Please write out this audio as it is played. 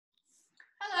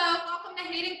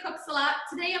Hayden Cooks a Lot.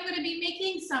 Today I'm going to be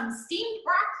making some steamed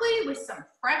broccoli with some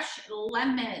fresh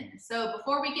lemon. So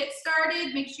before we get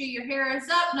started, make sure your hair is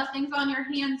up, nothing's on your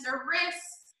hands or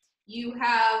wrists. You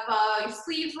have your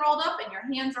sleeves rolled up and your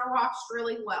hands are washed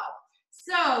really well.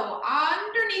 So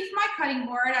underneath my cutting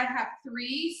board, I have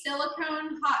 3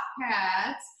 silicone hot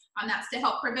pads. That's to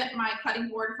help prevent my cutting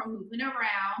board from moving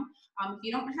around. If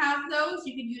you don't have those,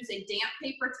 you can use a damp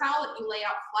paper towel that you lay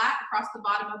out flat across the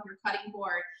bottom of your cutting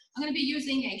board. I'm going to be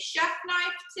using a chef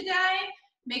knife today.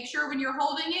 Make sure when you're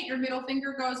holding it, your middle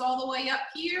finger goes all the way up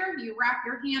here. You wrap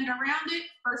your hand around it.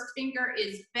 First finger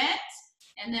is bent.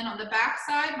 And then on the back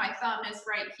side, my thumb is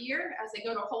right here. As I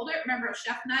go to hold it, remember a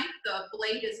chef knife, the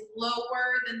blade is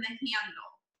lower than the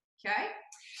handle, okay?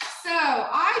 So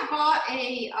I bought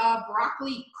a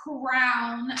broccoli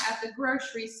crown at the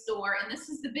grocery store, and this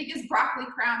is the biggest broccoli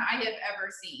crown I have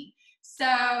ever seen. So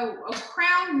a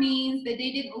crown means that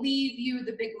they didn't leave you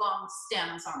the big long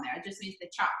stems on there. It just means they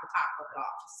chopped the top of it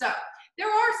off. So there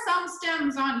are some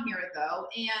stems on here though,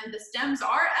 and the stems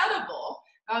are edible.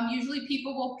 Usually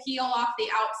people will peel off the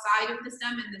outside of the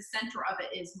stem and the center of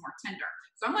it is more tender.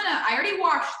 So I already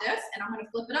washed this and I'm gonna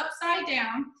flip it upside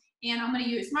down and I'm gonna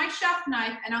use my chef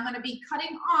knife and I'm gonna be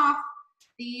cutting off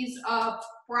these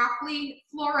broccoli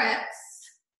florets,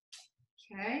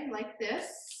 okay, like this.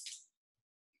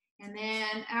 And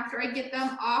then after I get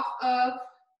them off of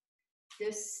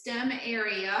this stem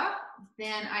area,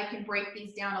 then I can break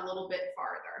these down a little bit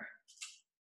farther.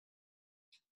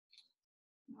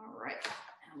 All right.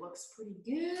 Looks pretty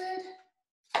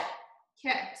good.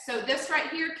 Okay, so this right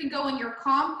here can go in your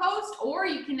compost, or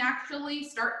you can actually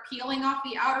start peeling off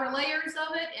the outer layers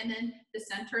of it, and then the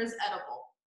center is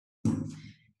edible.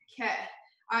 Okay,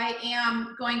 I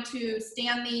am going to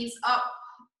stand these up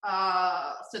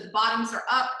so the bottoms are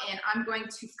up, and I'm going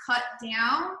to cut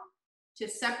down to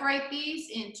separate these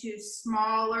into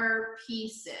smaller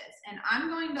pieces. And I'm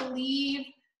going to leave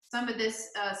some of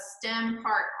this stem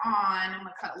part on. I'm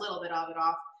gonna cut a little bit of it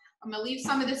off. I'm gonna leave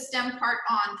some of this stem part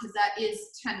on because that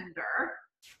is tender.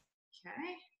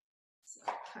 Okay, so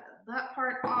cut that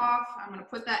part off. I'm gonna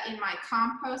put that in my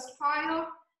compost pile,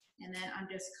 and then I'm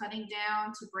just cutting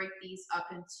down to break these up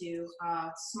into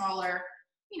smaller,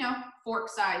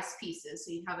 fork-sized pieces.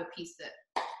 So you have a piece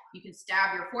that you can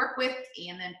stab your fork with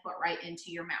and then put right into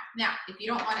your mouth. Now, if you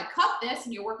don't wanna cut this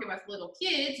and you're working with little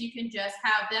kids, you can just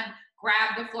have them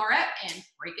grab the floret and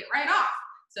break it right off.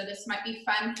 So this might be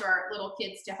fun for little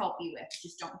kids to help you with.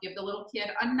 Just don't give the little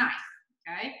kid a knife,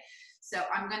 okay? So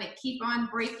I'm gonna keep on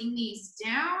breaking these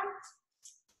down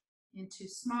into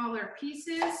smaller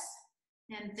pieces,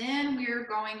 and then we're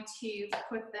going to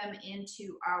put them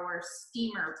into our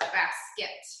steamer basket.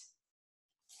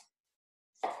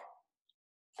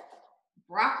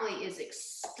 Broccoli is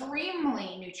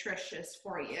extremely nutritious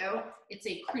for you. It's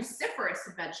a cruciferous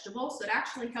vegetable, so it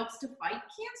actually helps to fight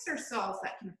cancer cells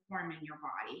that can form in your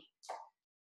body.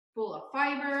 Full of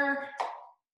fiber,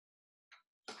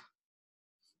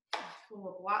 full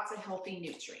of lots of healthy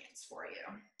nutrients for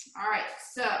you. All right,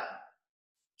 so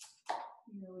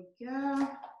here we go.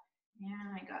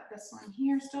 And I got this one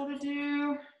here still to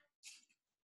do.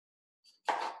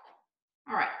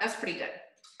 All right, that's pretty good.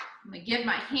 I'm gonna give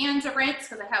my hands a rinse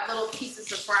because I have little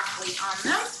pieces of broccoli on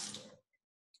them.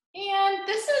 And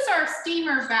this is our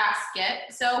steamer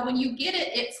basket. So when you get it,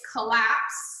 it's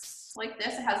collapsed like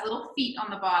this. It has little feet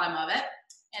on the bottom of it.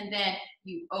 And then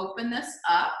you open this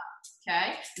up,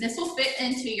 okay? And this will fit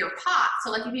into your pot.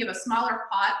 So like if you have a smaller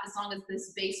pot, as long as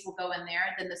this base will go in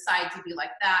there, then the sides would be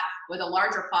like that. With a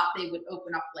larger pot, they would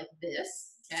open up like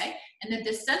this, okay? And then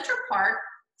the center part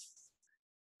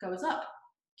goes up.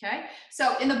 Okay,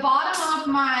 so in the bottom of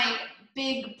my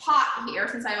big pot here,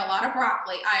 since I have a lot of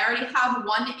broccoli, I already have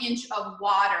 1 inch of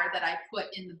water that I put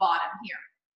in the bottom here.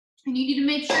 And you need to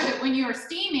make sure that when you are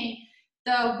steaming,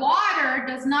 the water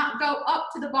does not go up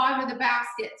to the bottom of the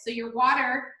basket. So your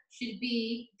water should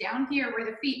be down here where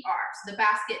the feet are. So the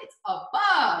basket is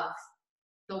above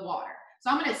the water. So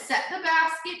I'm going to set the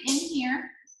basket in here.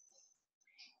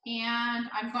 And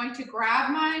I'm going to grab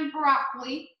my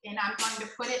broccoli and I'm going to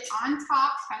put it on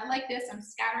top, kind of like this. I'm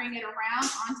scattering it around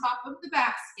on top of the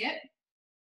basket.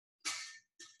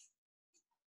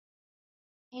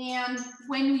 And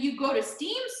when you go to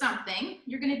steam something,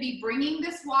 you're going to be bringing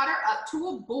this water up to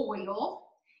a boil,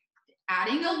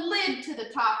 adding a lid to the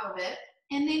top of it,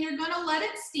 and then you're going to let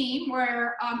it steam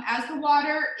where as the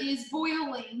water is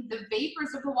boiling, the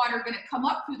vapors of the water are going to come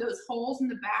up through those holes in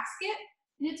the basket.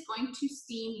 And it's going to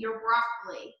steam your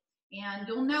broccoli. And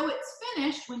you'll know it's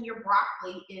finished when your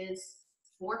broccoli is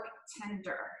fork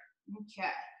tender.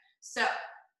 Okay, so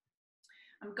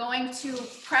I'm going to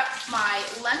prep my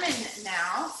lemon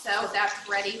now, so that's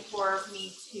ready for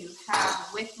me to have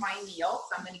with my meal.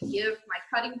 So I'm going to give my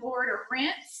cutting board a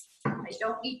rinse. I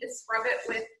don't need to scrub it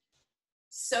with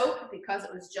soap because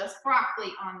it was just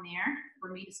broccoli on there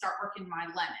for me to start working my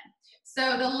lemon.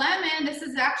 So the lemon, this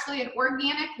is actually an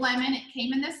organic lemon. It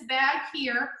came in this bag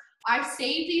here. I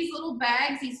saved these little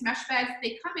bags, these mesh bags.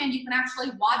 They come in, you can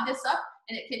actually wad this up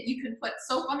and you can put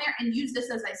soap on there and use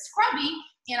this as a scrubby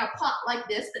in a pot like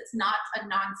this that's not a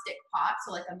non-stick pot,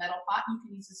 so like a metal pot. You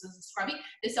can use this as a scrubby.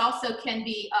 This also can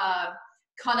be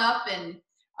cut up, and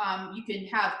you can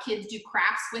have kids do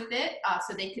crafts with it.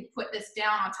 So they could put this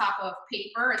down on top of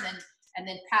paper and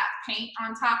then pat paint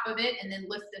on top of it and then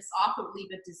lift this off. It would leave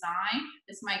a design.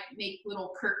 This might make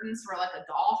little curtains for like a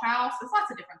dollhouse. There's lots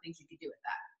of different things you could do with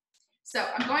that. So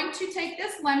I'm going to take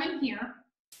this lemon here,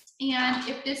 and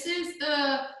if this is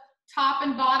the top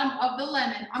and bottom of the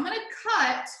lemon, I'm going to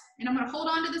cut, and I'm going to hold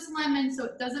on to this lemon so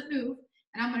it doesn't move,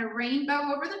 and I'm going to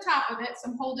rainbow over the top of it, so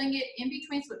I'm holding it in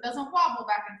between so it doesn't wobble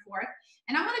back and forth,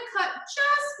 and I'm going to cut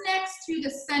just next to the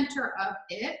center of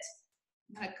it.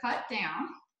 I'm going to cut down,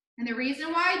 and the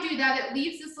reason why I do that, it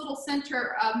leaves this little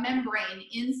center membrane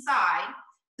inside,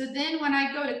 so then when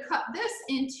I go to cut this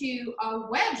into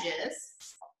wedges,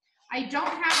 I don't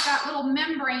have that little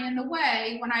membrane in the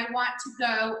way when I want to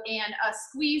go and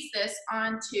squeeze this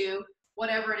onto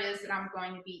whatever it is that I'm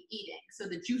going to be eating. So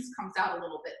the juice comes out a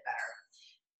little bit better.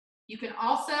 You can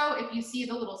also, if you see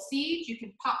the little seeds, you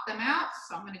can pop them out.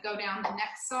 So I'm going to go down the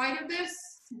next side of this,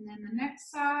 and then the next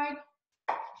side,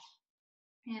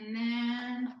 and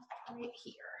then right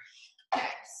here. Okay,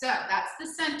 so that's the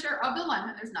center of the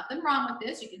lemon. There's nothing wrong with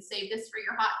this. You can save this for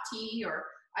your hot tea or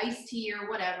iced tea or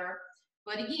whatever.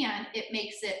 But again, it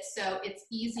makes it so it's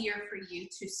easier for you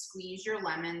to squeeze your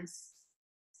lemons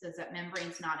so that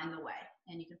membrane's not in the way,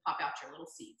 and you can pop out your little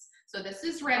seeds. So this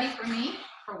is ready for me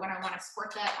for when I want to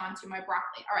squirt that onto my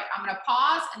broccoli. All right, I'm going to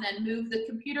pause and then move the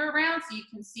computer around so you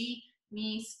can see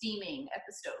me steaming at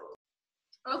the stove.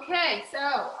 Okay, so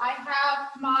I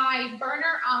have my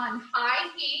burner on high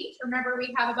heat. Remember,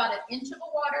 we have about 1 inch of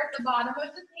water at the bottom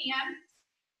of the pan.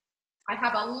 I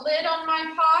have a lid on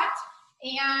my pot.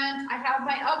 And I have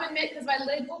my oven mitt because my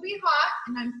lid will be hot,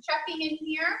 and I'm checking in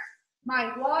here.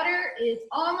 My water is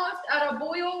almost at a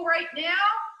boil right now,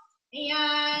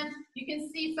 and you can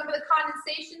see some of the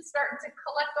condensation starting to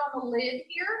collect on the lid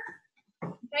here.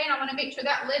 Okay, and I want to make sure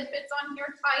that lid fits on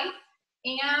here tight.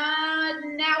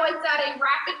 And now it's at a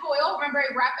rapid boil. Remember,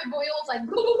 a rapid boil is like,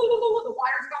 the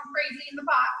water's gone crazy in the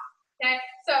pot. Okay,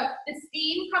 so the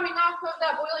steam coming off of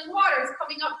that boiling water is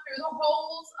coming up through the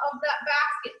holes of that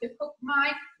basket to cook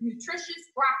my nutritious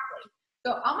broccoli.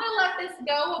 So I'm gonna let this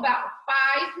go about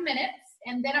 5 minutes,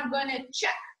 and then I'm gonna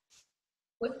check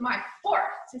with my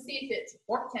fork to see if it's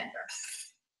fork tender.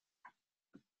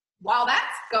 While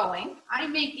that's going,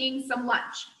 I'm making some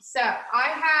lunch. So I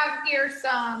have here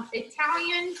some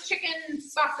Italian chicken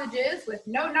sausages with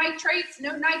no nitrates in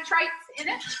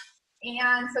it.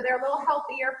 And so they're a little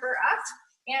healthier for us.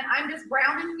 And I'm just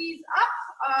browning these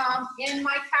up in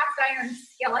my cast iron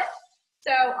skillet.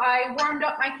 So I warmed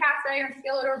up my cast iron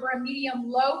skillet over a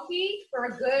medium-low heat for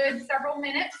a good several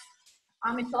minutes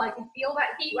until I could feel that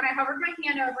heat when I hovered my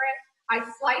hand over it. I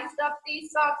sliced up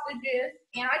these sausages,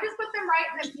 and I just put them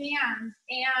right in the pan.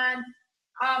 And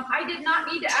I did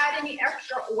not need to add any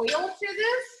extra oil to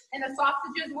this. And the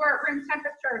sausages were at room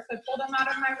temperature. So I pulled them out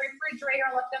of my refrigerator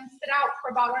and let them sit out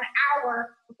for about an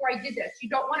hour before I did this. You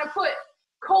don't want to put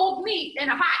cold meat in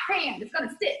a hot pan. It's going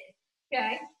to stick,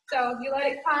 okay? So you let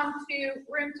it come to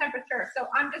room temperature. So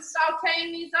I'm just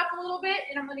sauteing these up a little bit,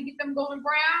 and I'm going to get them golden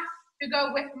brown to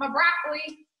go with my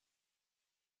broccoli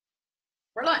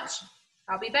for lunch.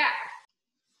 I'll be back.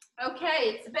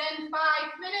 Okay, it's been 5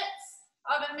 minutes.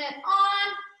 Oven mitt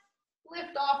on.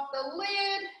 Lift off the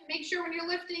lid. Make sure when you're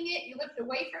lifting it, you lift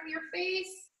away from your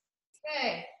face.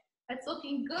 Okay, that's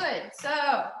looking good. So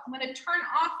I'm going to turn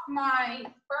off my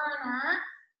burner.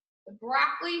 The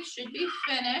broccoli should be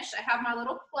finished. I have my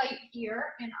little plate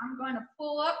here, and I'm going to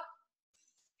pull up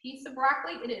a piece of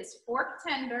broccoli. It is fork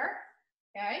tender.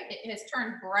 Okay, it has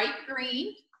turned bright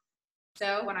green.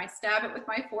 So when I stab it with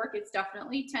my fork, it's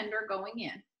definitely tender going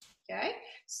in. Okay,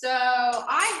 so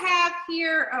I have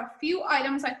here a few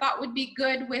items I thought would be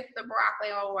good with the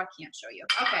broccoli. Oh, I can't show you.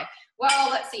 Okay, well,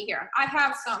 let's see here. I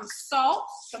have some salt,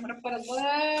 so I'm going to put a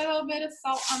little bit of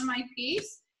salt on my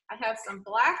piece. I have some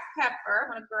black pepper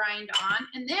I'm going to grind on,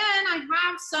 and then I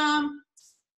have some,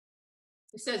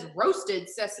 it says roasted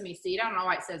sesame seed. I don't know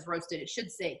why it says roasted. It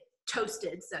should say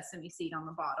toasted sesame seed on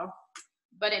the bottle.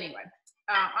 But anyway,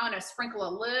 I'm gonna sprinkle a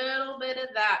little bit of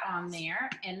that on there,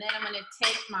 and then I'm gonna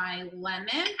take my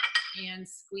lemon and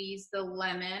squeeze the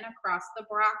lemon across the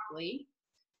broccoli,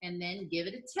 and then give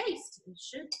it a taste. It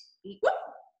should be, whoop,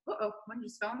 uh-oh, one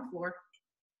just fell on the floor.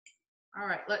 All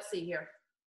right, let's see here.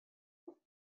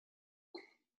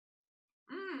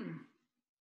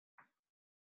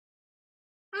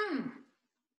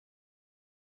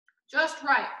 Just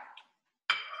right.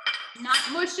 Not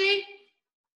mushy.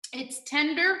 It's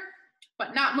tender,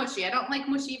 but not mushy. I don't like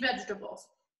mushy vegetables.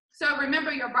 So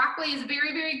remember, your broccoli is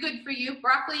very, very good for you.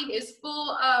 Broccoli is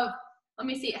full of, let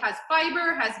me see, it has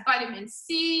fiber, has vitamin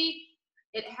C,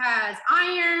 it has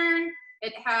iron,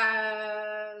 it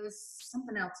has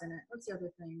something else in it. What's the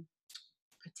other thing?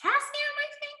 Potassium, I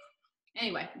think.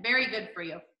 Anyway, very good for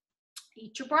you.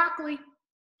 Eat your broccoli.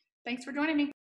 Thanks for joining me.